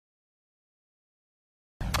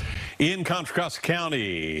In Contra Costa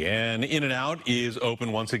County, an In-N-Out is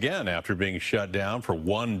open once again after being shut down for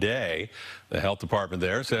one day. The health department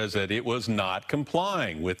there says that it was not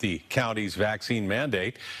complying with the county's vaccine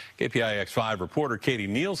mandate. KPIX 5 reporter Katie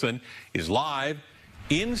Nielsen is live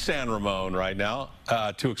in San Ramon right now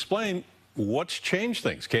to explain what's changed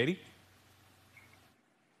things. Katie?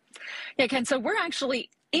 Yeah, Ken, so we're actually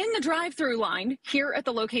in the drive-through line here at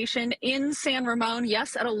the location in San Ramon.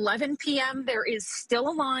 Yes, at 11 p.m. there is still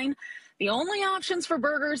a line. The only options for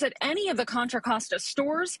burgers at any of the Contra Costa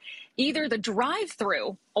stores, either the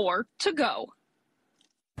drive-through or to go.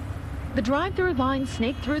 The drive-through line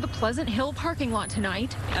snaked through the Pleasant Hill parking lot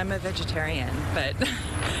tonight. I'm a vegetarian, but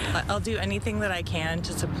I'll do anything that I can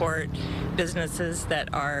to support businesses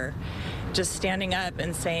that are just standing up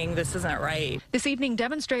and saying this isn't right. This evening,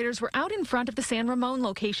 demonstrators were out in front of the San Ramon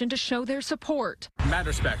location to show their support. Mad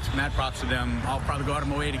respect, mad props to them. I'll probably go out of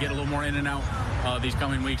my way to get a little more in and out these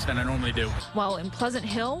coming weeks than I normally do. While in Pleasant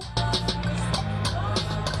Hill,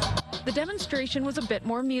 the demonstration was a bit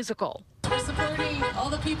more musical. We're supporting all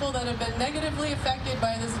the people that have been negatively affected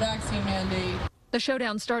by this vaccine mandate. The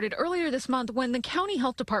showdown started earlier this month when the county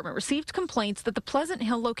health department received complaints that the Pleasant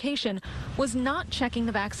Hill location was not checking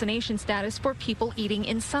the vaccination status for people eating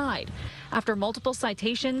inside. After multiple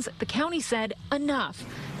citations, the county said enough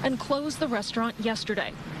and closed the restaurant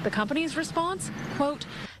yesterday. The company's response, quote,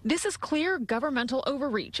 "This is clear governmental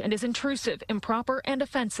overreach and is intrusive, improper, and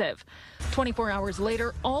offensive." 24 hours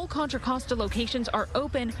later, all Contra Costa locations are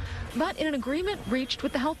open, but in an agreement reached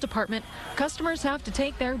with the health department, customers have to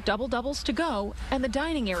take their double-doubles to go, and the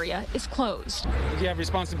dining area is closed. You have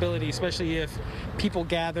responsibility, especially if people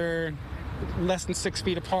gather less than 6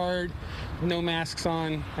 feet apart, no masks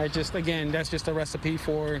on. Again, that's just a recipe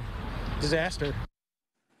for disaster.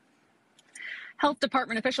 Health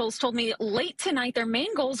department officials told me late tonight their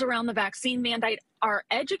main goals around the vaccine mandate are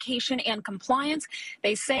education and compliance.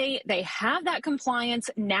 They say they have that compliance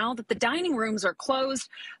now that the dining rooms are closed,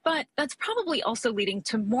 but that's probably also leading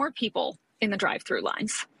to more people in the drive-through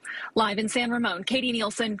lines. Live in San Ramon, Katie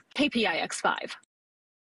Nielsen, KPIX 5.